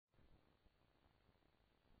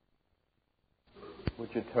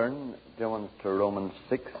Would you turn, Jones, to Romans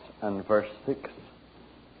 6 and verse 6?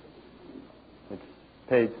 It's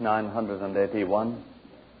page 981.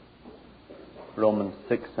 Romans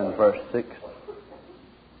 6 and verse 6. It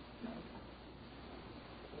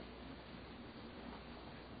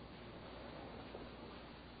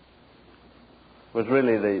was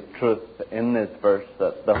really the truth in this verse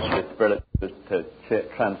that the Holy Spirit used to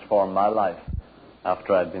transform my life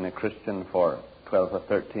after I'd been a Christian for 12 or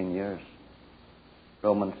 13 years.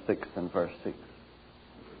 Romans 6 and verse 6.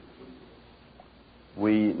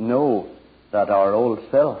 We know that our old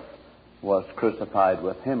self was crucified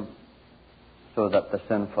with him so that the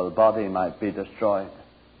sinful body might be destroyed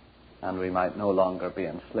and we might no longer be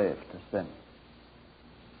enslaved to sin.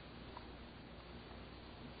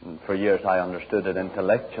 And for years I understood it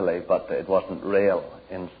intellectually, but it wasn't real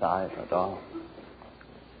inside at all.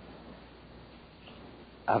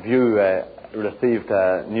 Have you received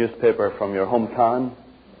a newspaper from your hometown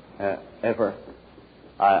ever?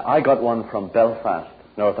 I got one from Belfast,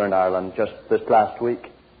 Northern Ireland, just this last week.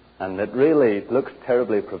 And it really looks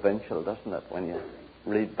terribly provincial, doesn't it, when you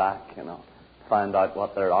read back, find out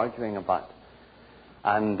what they're arguing about.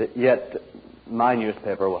 And yet my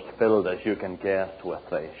newspaper was filled, as you can guess, with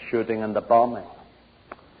the shooting and the bombing.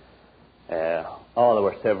 There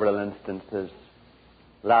were several instances.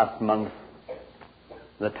 Last month,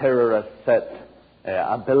 the terrorists set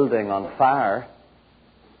a building on fire,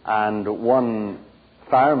 and one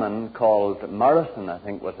fireman called Morrison, I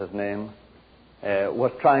think was his name,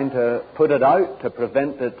 was trying to put it out to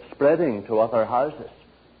prevent it spreading to other houses.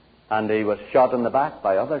 And he was shot in the back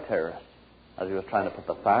by other terrorists as he was trying to put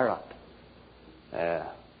the fire out.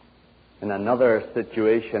 In another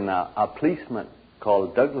situation, a policeman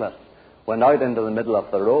called Douglas went out into the middle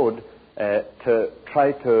of the road to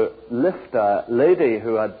try to lift a lady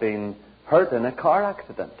who had been hurt in a car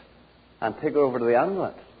accident and take her over to the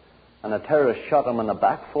ambulance. And a terrorist shot him in the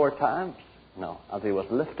back 4 times, as he was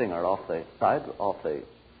lifting her off the side of the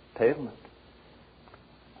pavement.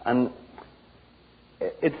 And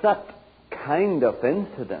it's that kind of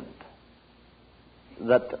incident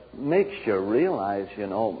that makes you realize,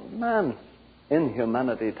 man's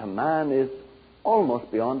inhumanity to man is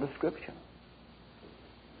almost beyond description.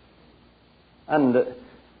 And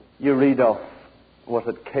you read of, was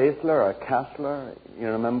it Kessler? You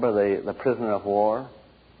remember the prisoner of war?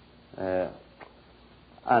 And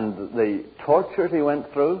the tortures he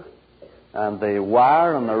went through, and the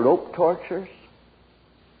wire and the rope tortures.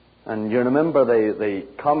 And you remember the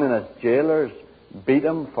communist jailers beat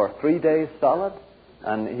him for 3 days solid,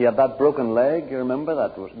 and he had that broken leg, you remember,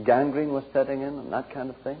 that gangrene was setting in and that kind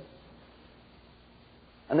of thing.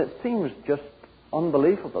 And it seems just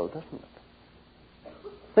unbelievable, doesn't it?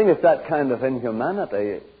 I think it's that kind of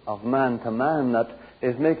inhumanity of man to man that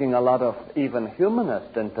is making a lot of even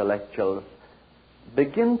humanist intellectuals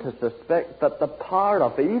begin to suspect that the power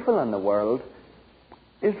of evil in the world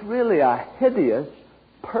is really a hideous,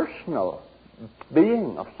 personal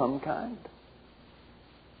being of some kind.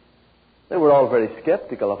 They were all very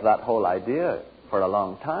skeptical of that whole idea for a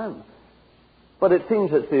long time. But it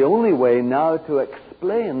seems it's the only way now to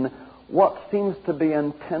explain what seems to be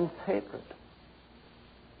intense hatred.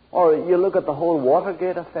 Or you look at the whole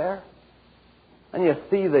Watergate affair, and you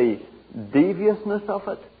see the deviousness of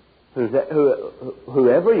it.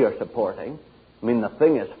 Whoever you're supporting, the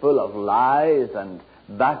thing is full of lies and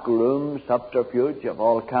backroom subterfuge of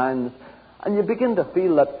all kinds. And you begin to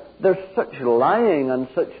feel that there's such lying and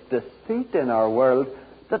such deceit in our world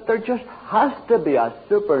that there just has to be a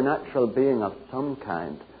supernatural being of some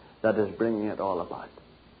kind that is bringing it all about.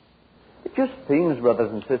 It just seems,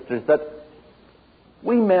 brothers and sisters, that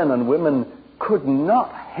we men and women could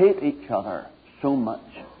not hate each other so much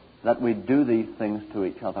that we do these things to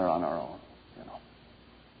each other on our own.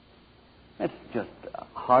 It's just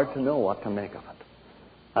hard to know what to make of it.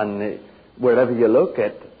 And wherever you look,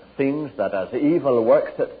 it seems that as evil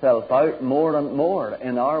works itself out more and more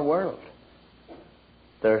in our world,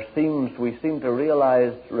 we seem to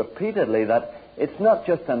realize repeatedly that it's not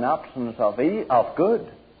just an absence of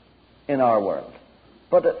good in our world,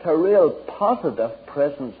 but it's a real positive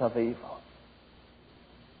presence of evil.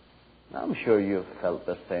 I'm sure you've felt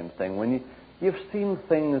the same thing when you've seen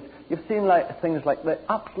things like the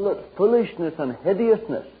absolute foolishness and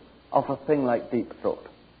hideousness of a thing like Deep Throat,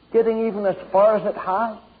 getting even as far as it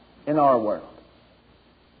has in our world.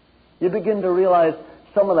 You begin to realize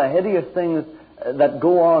some of the hideous things that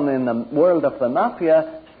go on in the world of the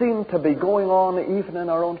mafia seem to be going on even in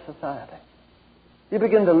our own society. You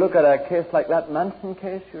begin to look at a case like that Manson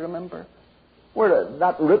case, you remember, where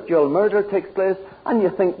that ritual murder takes place, and you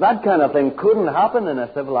think that kind of thing couldn't happen in a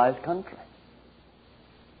civilized country.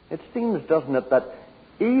 It seems, doesn't it, that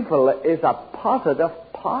evil is a positive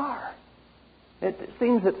power. It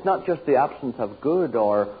seems it's not just the absence of good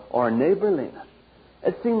or neighborliness.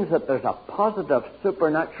 It seems that there's a positive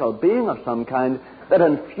supernatural being of some kind that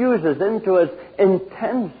infuses into us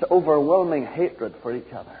intense, overwhelming hatred for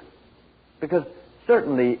each other. Because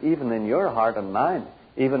certainly, even in your heart and mine,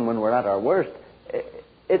 even when we're at our worst,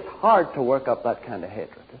 it's hard to work up that kind of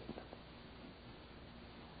hatred, isn't it?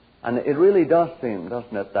 And it really does seem,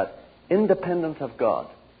 doesn't it, that independence of God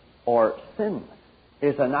or sin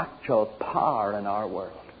is an actual power in our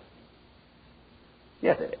world.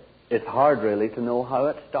 Yet it's hard really to know how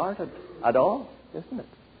it started at all, isn't it?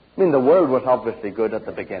 I mean, the world was obviously good at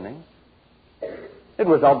the beginning. It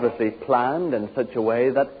was obviously planned in such a way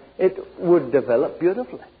that it would develop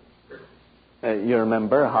beautifully. You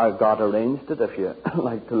remember how God arranged it, if you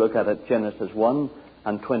like to look at it, Genesis 1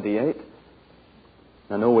 and 28.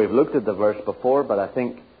 I know we've looked at the verse before, but I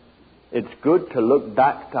think it's good to look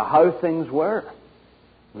back to how things were.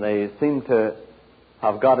 They seem to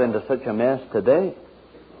have got into such a mess today.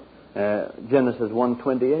 Genesis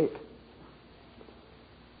 1:28.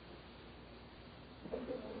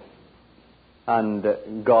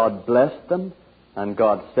 And God blessed them, and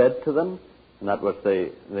God said to them, and that was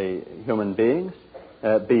the human beings,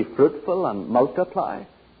 be fruitful and multiply,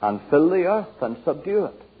 and fill the earth and subdue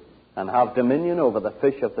it, and have dominion over the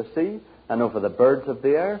fish of the sea, and over the birds of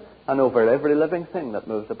the air, and over every living thing that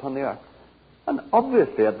moves upon the earth. And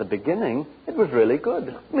obviously at the beginning, it was really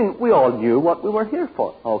good. I mean, we all knew what we were here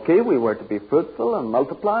for. Okay, we were to be fruitful and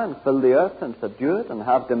multiply and fill the earth and subdue it and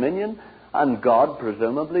have dominion. And God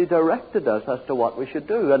presumably directed us as to what we should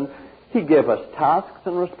do. And He gave us tasks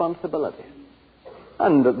and responsibilities.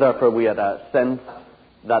 And therefore we had a sense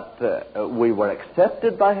that we were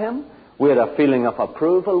accepted by Him. We had a feeling of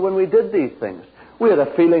approval when we did these things. We had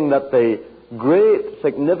a feeling that the great,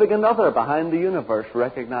 significant other behind the universe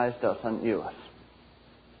recognized us and knew us.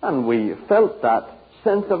 And we felt that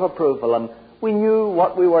sense of approval, and we knew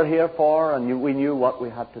what we were here for, and we knew what we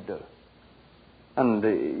had to do. And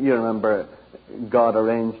you remember God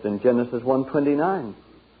arranged in Genesis 1:29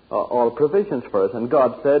 all provisions for us. And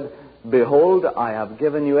God said, behold, I have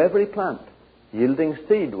given you every plant yielding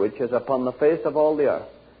seed which is upon the face of all the earth,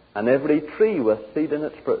 and every tree with seed in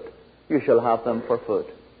its fruit. You shall have them for food.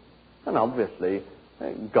 And obviously,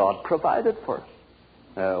 God provided for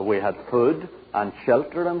us. We had food and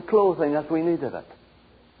shelter and clothing as we needed it.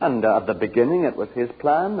 And at the beginning, it was His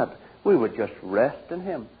plan that we would just rest in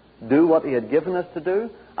Him, do what He had given us to do,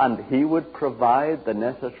 and He would provide the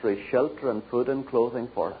necessary shelter and food and clothing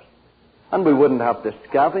for us. And we wouldn't have to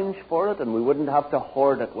scavenge for it, and we wouldn't have to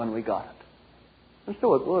hoard it when we got it. And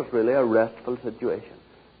so it was really a restful situation.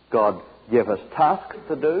 God gave us tasks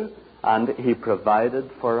to do, and He provided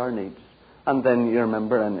for our needs. And then you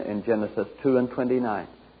remember in Genesis 2 and 29,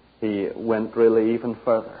 He went really even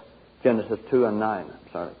further. Genesis 2 and 9,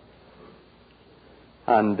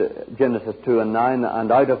 And Genesis 2 and 9,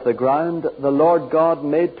 and out of the ground the Lord God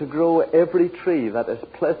made to grow every tree that is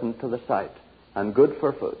pleasant to the sight and good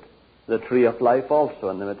for food, the tree of life also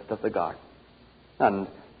in the midst of the garden. And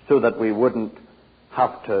so that we wouldn't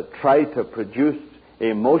have to try to produce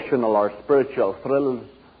emotional or spiritual thrills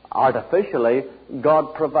artificially,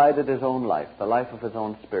 God provided His own life, the life of His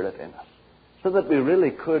own Spirit in us, so that we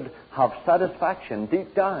really could have satisfaction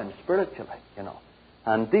deep down spiritually,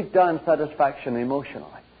 and deep down satisfaction emotionally.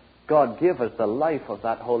 God gave us the life of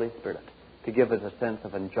that Holy Spirit to give us a sense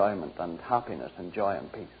of enjoyment and happiness and joy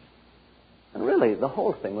and peace. And really, the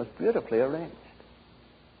whole thing was beautifully arranged.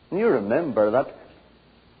 And you remember that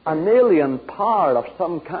an alien power of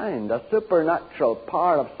some kind, a supernatural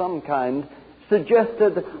power of some kind,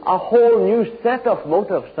 suggested a whole new set of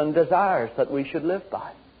motives and desires that we should live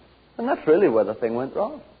by. And that's really where the thing went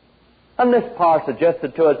wrong. And this power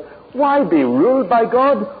suggested to us, why be ruled by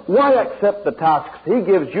God? Why accept the tasks He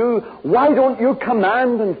gives you? Why don't you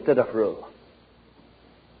command instead of rule?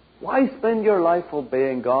 Why spend your life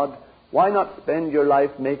obeying God? Why not spend your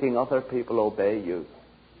life making other people obey you?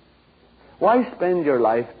 Why spend your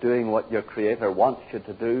life doing what your Creator wants you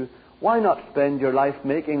to do? Why not spend your life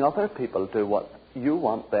making other people do what you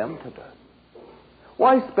want them to do?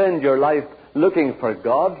 Why spend your life looking for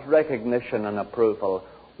God's recognition and approval?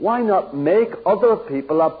 Why not make other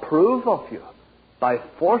people approve of you by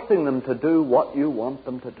forcing them to do what you want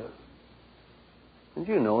them to do? And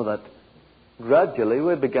you know that gradually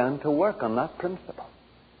we began to work on that principle.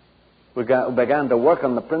 We began to work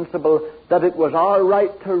on the principle that it was our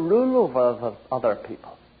right to rule over other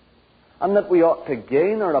people, and that we ought to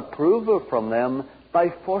gain our approval from them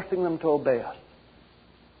by forcing them to obey us.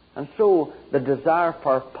 And so the desire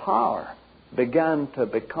for power began to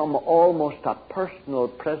become almost a personal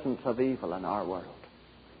presence of evil in our world.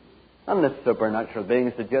 And this supernatural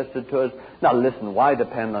being suggested to us, now listen, why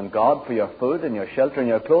depend on God for your food and your shelter and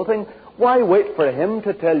your clothing? Why wait for Him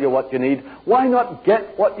to tell you what you need? Why not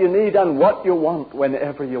get what you need and what you want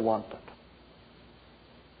whenever you want it?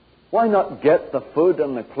 Why not get the food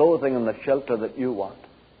and the clothing and the shelter that you want?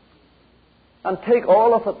 And take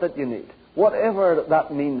all of it that you need, whatever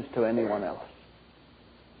that means to anyone else.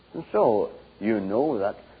 And so, you know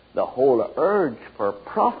that the whole urge for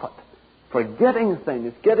profit, for getting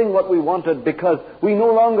things, getting what we wanted because we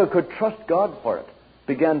no longer could trust God for it,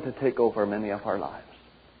 began to take over many of our lives.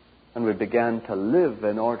 And we began to live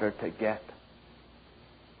in order to get.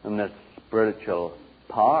 And this spiritual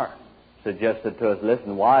power suggested to us,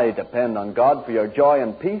 listen, why depend on God for your joy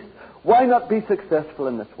and peace? Why not be successful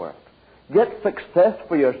in this world? Get success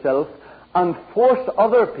for yourself and force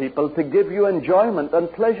other people to give you enjoyment and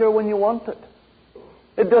pleasure when you want it.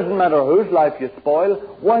 It doesn't matter whose life you spoil.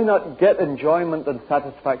 Why not get enjoyment and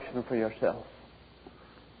satisfaction for yourself?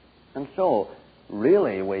 And so,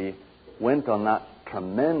 really, we went on that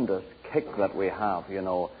tremendous kick that we have,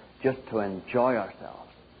 just to enjoy ourselves,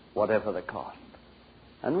 whatever the cost.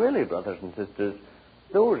 And really, brothers and sisters,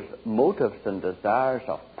 those motives and desires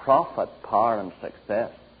of profit, power, and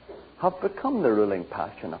success have become the ruling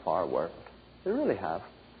passion of our world. They really have.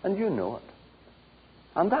 And you know it.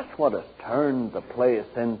 And that's what has turned the place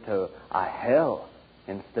into a hell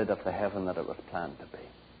instead of the heaven that it was planned to be.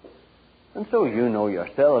 And so you know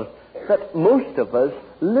yourselves that most of us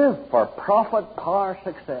live for profit, power,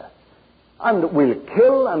 success. And we'll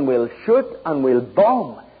kill and we'll shoot and we'll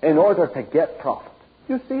bomb in order to get profit.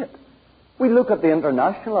 You see it. We look at the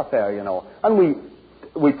international affair, and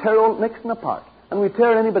we tear old Nixon apart and we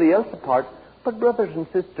tear anybody else apart. But brothers and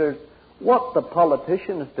sisters, what the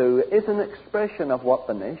politicians do is an expression of what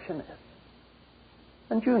the nation is.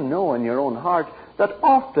 And you know in your own heart that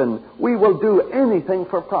often we will do anything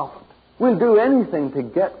for profit. We'll do anything to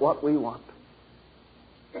get what we want.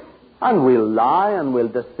 And we'll lie and we'll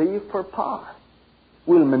deceive for power.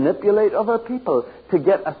 We'll manipulate other people to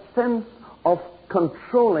get a sense of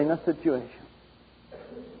controlling a situation.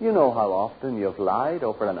 You know how often you've lied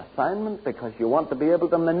over an assignment because you want to be able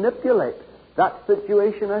to manipulate that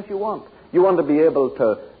situation as you want. You want to be able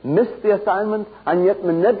to miss the assignment and yet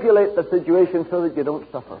manipulate the situation so that you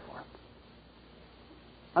don't suffer for it.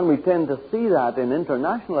 And we tend to see that in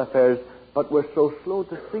international affairs, but we're so slow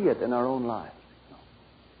to see it in our own lives.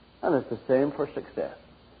 And it's the same for success.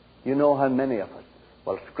 You know how many of us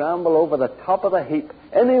will scramble over the top of the heap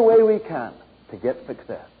any way we can to get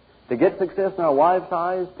success. To get success in our wives'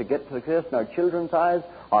 eyes, to get success in our children's eyes,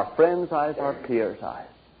 our friends' eyes, our peers' eyes.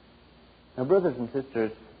 Now, brothers and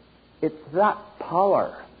sisters, it's that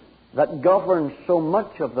power that governs so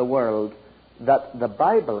much of the world that the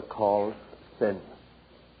Bible calls sin.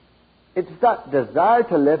 It's that desire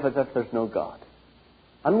to live as if there's no God.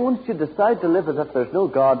 And once you decide to live as if there's no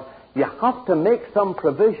God, you have to make some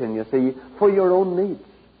provision, you see, for your own needs.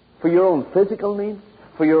 For your own physical needs,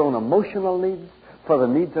 for your own emotional needs, for the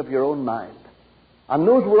needs of your own mind. And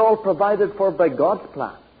those were all provided for by God's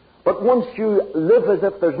plan. But once you live as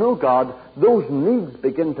if there's no God, those needs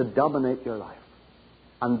begin to dominate your life.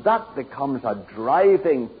 And that becomes a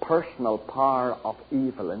driving personal power of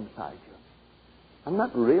evil inside you. And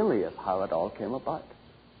that really is how it all came about.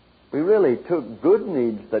 We really took good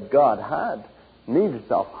needs that God had, needs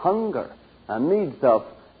of hunger and needs of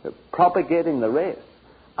propagating the race,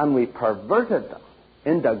 and we perverted them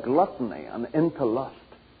into gluttony and into lust.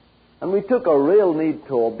 And we took a real need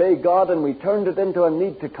to obey God and we turned it into a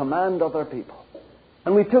need to command other people.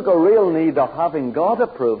 And we took a real need of having God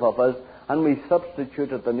approve of us and we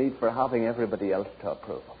substituted the need for having everybody else to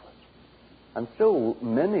approve of us. And so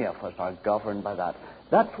many of us are governed by that.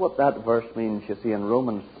 That's what that verse means, you see, in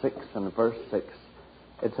Romans 6 and verse 6.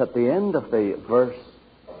 It's at the end of the verse,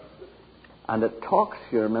 and it talks,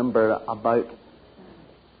 you remember, about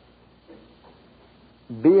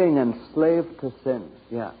being enslaved to sin.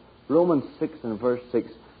 Yeah, Romans 6 and verse 6,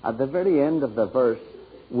 at the very end of the verse,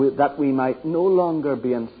 that we might no longer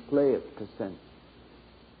be enslaved to sin.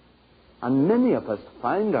 And many of us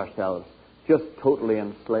find ourselves just totally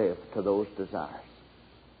enslaved to those desires.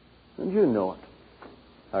 And you know it.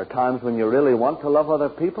 There are times when you really want to love other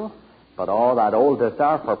people, but all that old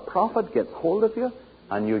desire for profit gets hold of you,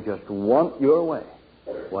 and you just want your way,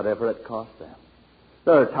 whatever it costs them.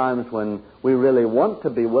 There are times when we really want to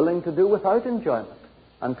be willing to do without enjoyment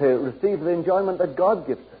and to receive the enjoyment that God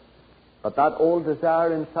gives us. But that old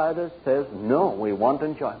desire inside us says, no, we want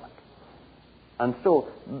enjoyment. And so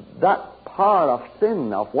that power of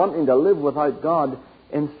sin, of wanting to live without God,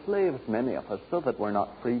 enslaves many of us so that we're not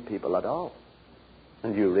free people at all.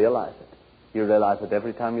 And you realize it. You realize it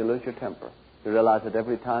every time you lose your temper. You realize it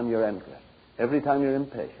every time you're envious, every time you're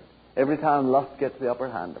impatient, every time lust gets the upper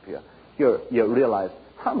hand of you. You realize,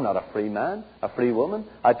 I'm not a free man, a free woman.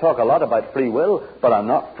 I talk a lot about free will, but I'm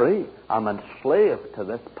not free. I'm enslaved to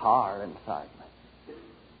this power inside me.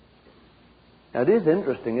 Now, it is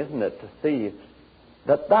interesting, isn't it, to see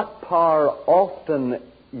that power often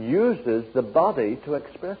uses the body to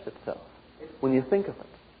express itself, when you think of it.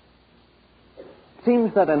 It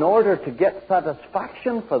seems that in order to get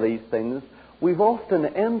satisfaction for these things, we've often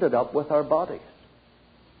ended up with our bodies.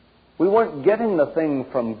 We weren't getting the thing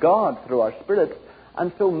from God through our spirits,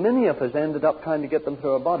 and so many of us ended up trying to get them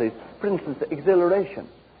through our bodies. For instance, exhilaration.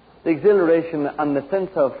 The exhilaration and the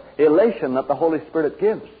sense of elation that the Holy Spirit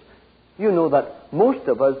gives. You know that most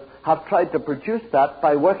of us have tried to produce that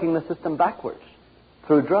by working the system backwards,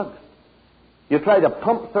 through drugs. You try to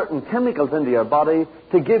pump certain chemicals into your body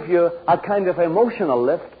to give you a kind of emotional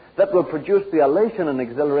lift that will produce the elation and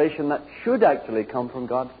exhilaration that should actually come from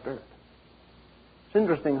God's Spirit. It's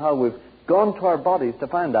interesting how we've gone to our bodies to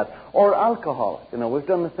find that. Or alcohol, we've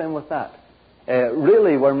done the same with that.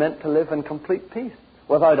 Really, we're meant to live in complete peace,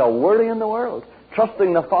 without a worry in the world,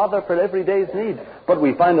 trusting the Father for every day's need. But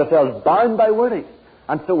we find ourselves bound by worries.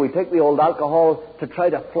 And so we take the old alcohol to try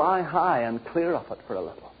to fly high and clear of it for a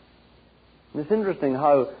little. And it's interesting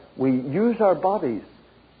how we use our bodies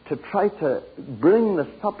to try to bring the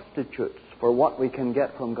substitutes for what we can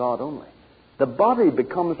get from God only. The body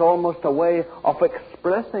becomes almost a way of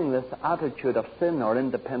expressing this attitude of sin or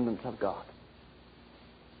independence of God.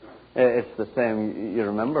 It's the same, you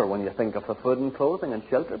remember, when you think of the food and clothing and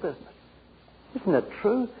shelter business. Isn't it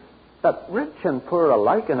true that rich and poor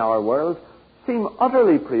alike in our world seem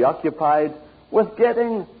utterly preoccupied with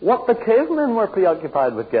getting what the cavemen were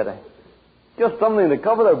preoccupied with getting? Just something to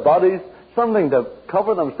cover their bodies, something to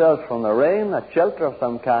cover themselves from the rain, a shelter of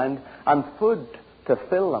some kind, and food to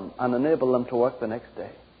fill them and enable them to work the next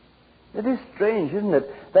day. It is strange, isn't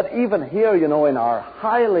it, that even here, in our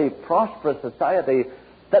highly prosperous society,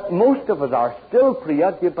 that most of us are still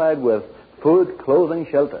preoccupied with food, clothing,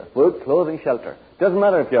 shelter. Food, clothing, shelter. Doesn't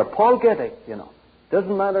matter if you're Paul Getty,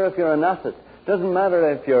 Doesn't matter if you're an asset. Doesn't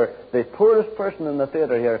matter if you're the poorest person in the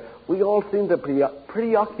theater here. We all seem to be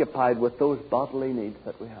preoccupied with those bodily needs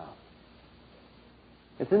that we have.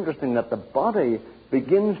 It's interesting that the body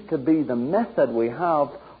begins to be the method we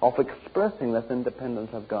have of expressing this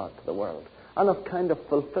independence of God to the world and of kind of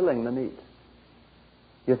fulfilling the needs.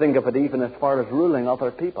 You think of it even as far as ruling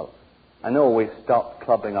other people. I know we've stopped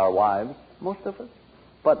clubbing our wives, most of us,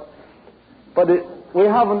 but we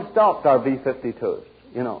haven't stopped our B-52s,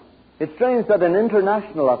 It's strange that in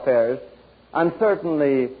international affairs, and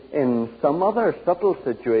certainly in some other subtle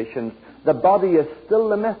situations, the body is still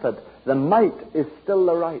the method. The might is still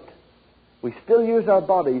the right. We still use our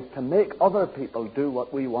bodies to make other people do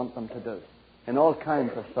what we want them to do in all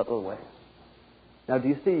kinds of subtle ways. Now, do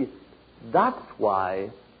you see, that's why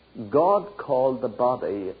God called the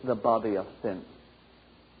body of sin.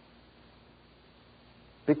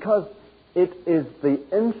 Because it is the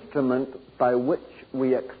instrument by which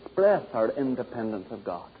we express our independence of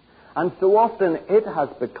God. And so often it has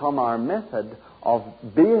become our method of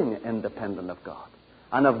being independent of God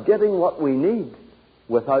and of getting what we need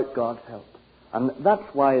without God's help. And that's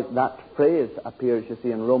why that phrase appears, you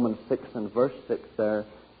see, in Romans 6 and verse 6 there,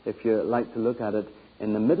 if you like to look at it.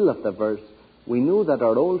 In the middle of the verse, we know that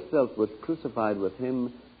our old self was crucified with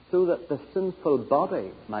him so that the sinful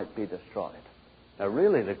body might be destroyed. Now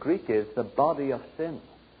really, the Greek is the body of sin.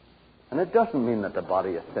 And it doesn't mean that the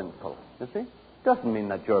body is sinful, you see. It doesn't mean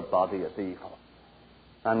that your body is evil.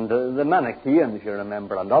 And the Manichaeans, you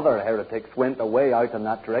remember, and other heretics went away out in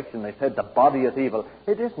that direction. They said the body is evil.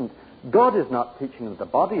 It isn't. God is not teaching that the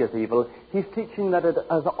body is evil. He's teaching that it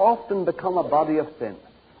has often become a body of sin.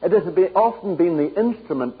 It has often been the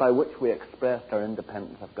instrument by which we expressed our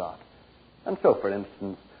independence of God. And so, for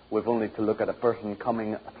instance, we've only to look at a person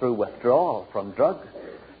coming through withdrawal from drugs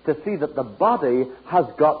to see that the body has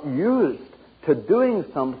got used to doing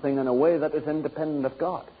something in a way that is independent of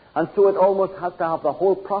God. And so it almost has to have the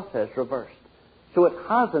whole process reversed. So it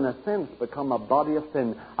has, in a sense, become a body of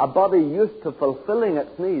sin, a body used to fulfilling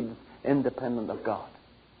its needs independent of God.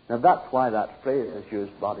 Now that's why that phrase is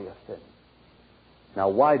used, body of sin. Now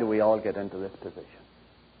why do we all get into this position?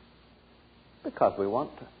 Because we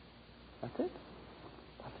want to. That's it.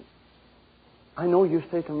 I know you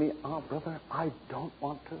say to me, brother, I don't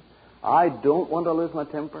want to. I don't want to lose my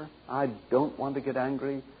temper. I don't want to get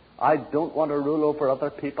angry. I don't want to rule over other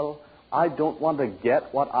people. I don't want to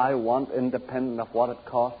get what I want independent of what it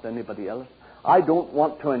costs anybody else. I don't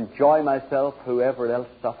want to enjoy myself, whoever else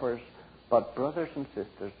suffers. But brothers and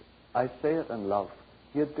sisters, I say it in love,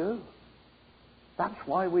 you do. That's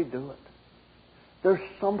why we do it. There's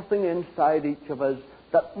something inside each of us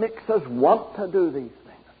that makes us want to do these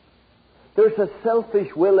things. There's a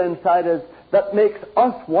selfish will inside us that makes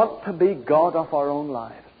us want to be God of our own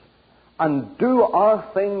lives and do our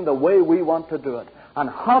thing the way we want to do it and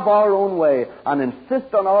have our own way and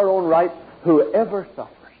insist on our own rights, whoever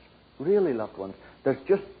suffers. Really, loved ones, there's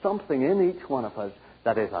just something in each one of us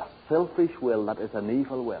that is a selfish will, that is an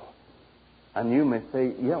evil will. And you may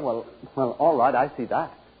say, yeah, well, all right, I see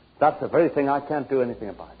that. That's the very thing I can't do anything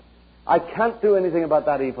about. I can't do anything about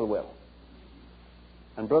that evil will.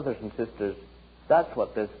 And brothers and sisters, that's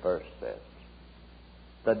what this verse says.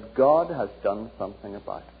 That God has done something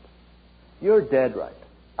about it. You're dead right.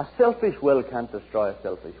 A selfish will can't destroy a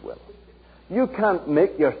selfish will. You can't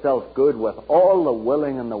make yourself good with all the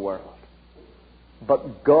willing in the world.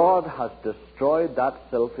 But God has destroyed that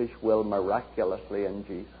selfish will miraculously in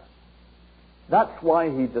Jesus. That's why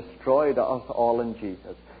He destroyed us all in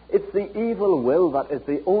Jesus. It's the evil will that is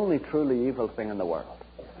the only truly evil thing in the world.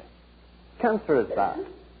 Cancer is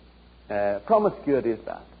bad. Promiscuity is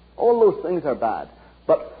bad. All those things are bad.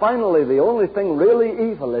 But finally, the only thing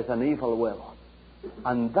really evil is an evil will.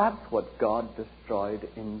 And that's what God destroyed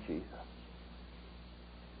in Jesus.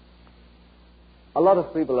 A lot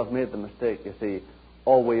of people have made the mistake, you see,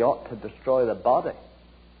 we ought to destroy the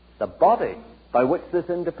body by which this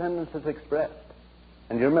independence is expressed.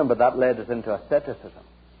 And you remember that led us into asceticism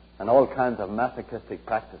and all kinds of masochistic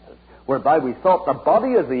practices, whereby we thought the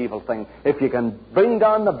body is the evil thing. If you can bring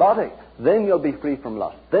down the body, then you'll be free from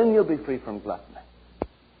lust. Then you'll be free from gluttony.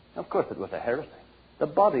 Of course, it was a heresy. The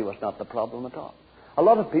body was not the problem at all. A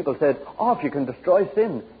lot of people said, if you can destroy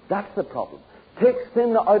sin, that's the problem. Take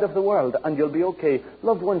sin out of the world and you'll be okay.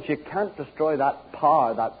 Loved ones, you can't destroy that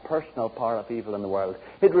power, that personal power of evil in the world.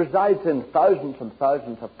 It resides in thousands and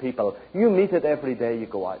thousands of people. You meet it every day you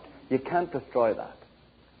go out. You can't destroy that.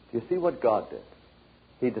 Do you see what God did?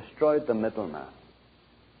 He destroyed the middleman.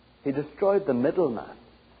 He destroyed the middleman.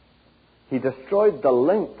 He destroyed the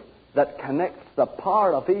link that connects the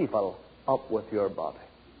power of evil up with your body.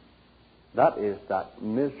 That is that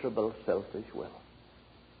miserable selfish will.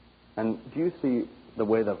 And do you see the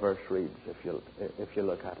way the verse reads if you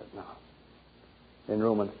look at it now? In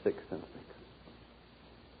Romans 6 and 6.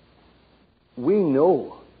 We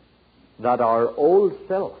know that our old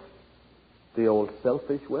self, the old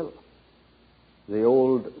selfish will, the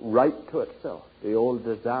old right to itself, the old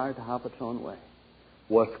desire to have its own way,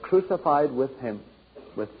 was crucified with Him,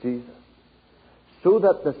 with Jesus, so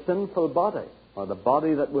that the sinful body, or the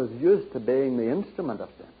body that was used to being the instrument of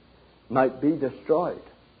sin, might be destroyed.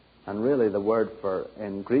 And really the word for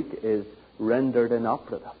in Greek is rendered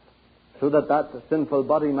inoperative, so that that sinful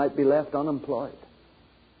body might be left unemployed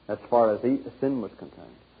as far as sin was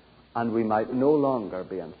concerned, and we might no longer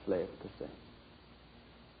be enslaved to sin.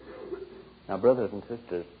 Now, brothers and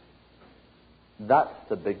sisters, that's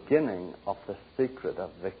the beginning of the secret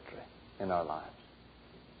of victory in our lives.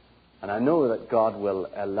 And I know that God will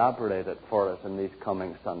elaborate it for us in these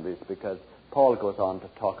coming Sundays, because Paul goes on to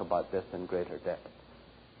talk about this in greater depth.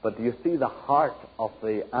 But do you see, the heart of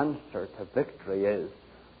the answer to victory is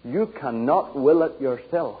you cannot will it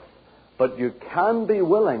yourself, but you can be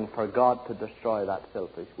willing for God to destroy that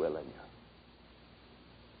selfish will in you.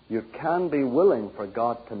 You can be willing for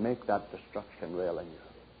God to make that destruction real in you.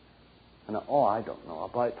 And I don't know,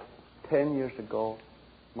 about 10 years ago,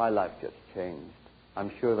 my life just changed.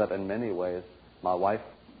 I'm sure that in many ways, my wife,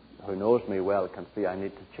 who knows me well, can see I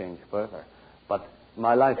need to change further. But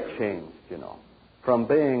my life changed, from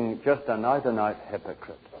being just an out-and-out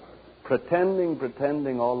hypocrite,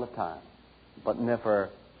 pretending all the time, but never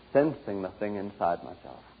sensing the thing inside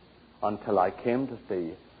myself, until I came to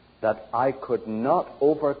see that I could not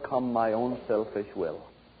overcome my own selfish will,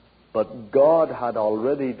 but God had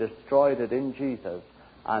already destroyed it in Jesus,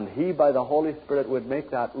 and He, by the Holy Spirit, would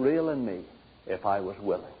make that real in me if I was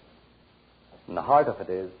willing. And the heart of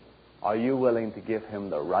it is, are you willing to give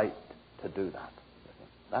Him the right to do that?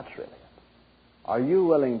 That's really it. Are you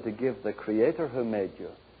willing to give the Creator who made you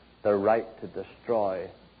the right to destroy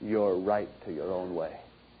your right to your own way?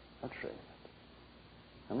 That's really it.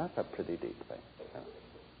 And that's a pretty deep thing.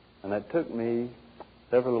 And it took me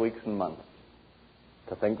several weeks and months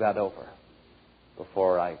to think that over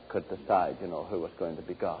before I could decide, who was going to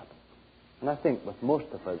be God. And I think with most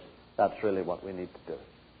of us, that's really what we need to do,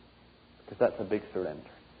 because that's a big surrender.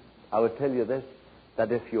 I would tell you this,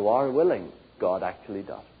 that if you are willing, God actually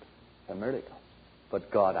does it. It's a miracle. But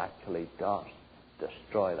God actually does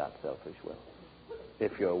destroy that selfish will.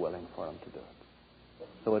 if you're willing for him to do it.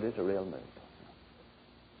 So it is a real miracle.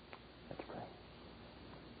 Let's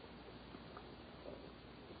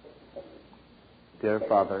pray. Dear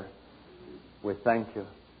Father, we thank you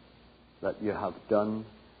that you have done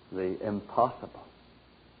the impossible.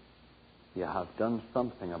 You have done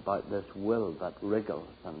something about this will that wriggles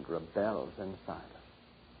and rebels inside us.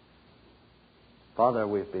 Father,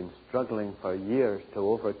 we've been struggling for years to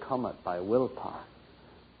overcome it by willpower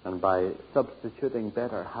and by substituting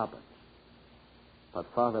better habits. But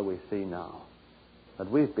Father, we see now that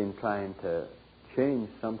we've been trying to change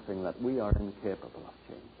something that we are incapable of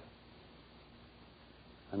changing.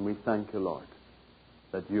 And we thank you, Lord,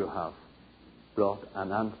 that you have brought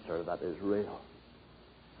an answer that is real.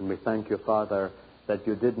 And we thank you, Father, that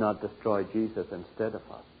you did not destroy Jesus instead of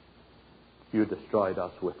us. You destroyed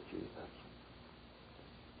us with Jesus.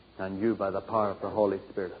 And you, by the power of the Holy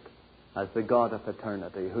Spirit, as the God of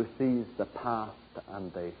eternity, who sees the past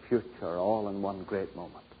and the future all in one great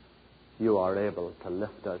moment, you are able to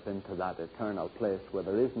lift us into that eternal place where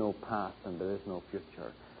there is no past and there is no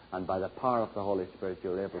future. And by the power of the Holy Spirit,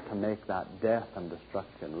 you're able to make that death and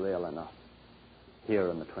destruction real in us here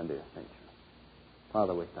in the 20th century.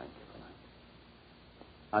 Father, we thank you for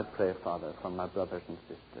that. I pray, Father, for my brothers and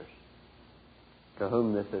sisters, to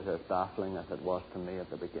whom this is as baffling as it was to me at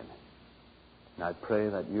the beginning. And I pray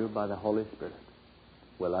that you, by the Holy Spirit,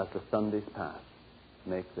 will, as the Sundays pass,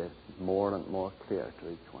 make this more and more clear to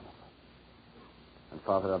each one of us. And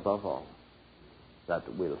Father, above all, that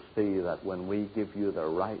we'll see that when we give you the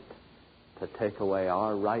right to take away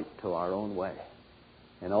our right to our own way,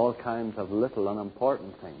 in all kinds of little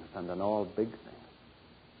unimportant things and in all big things,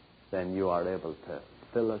 then you are able to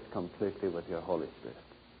fill us completely with your Holy Spirit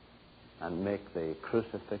and make the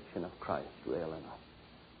crucifixion of Christ real in us.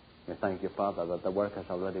 We thank you, Father, that the work has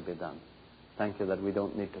already been done. Thank you that we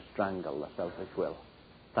don't need to strangle the selfish will.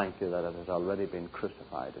 Thank you that it has already been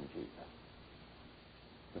crucified in Jesus.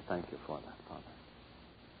 We thank you for that, Father.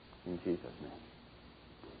 In Jesus' name.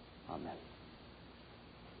 Amen.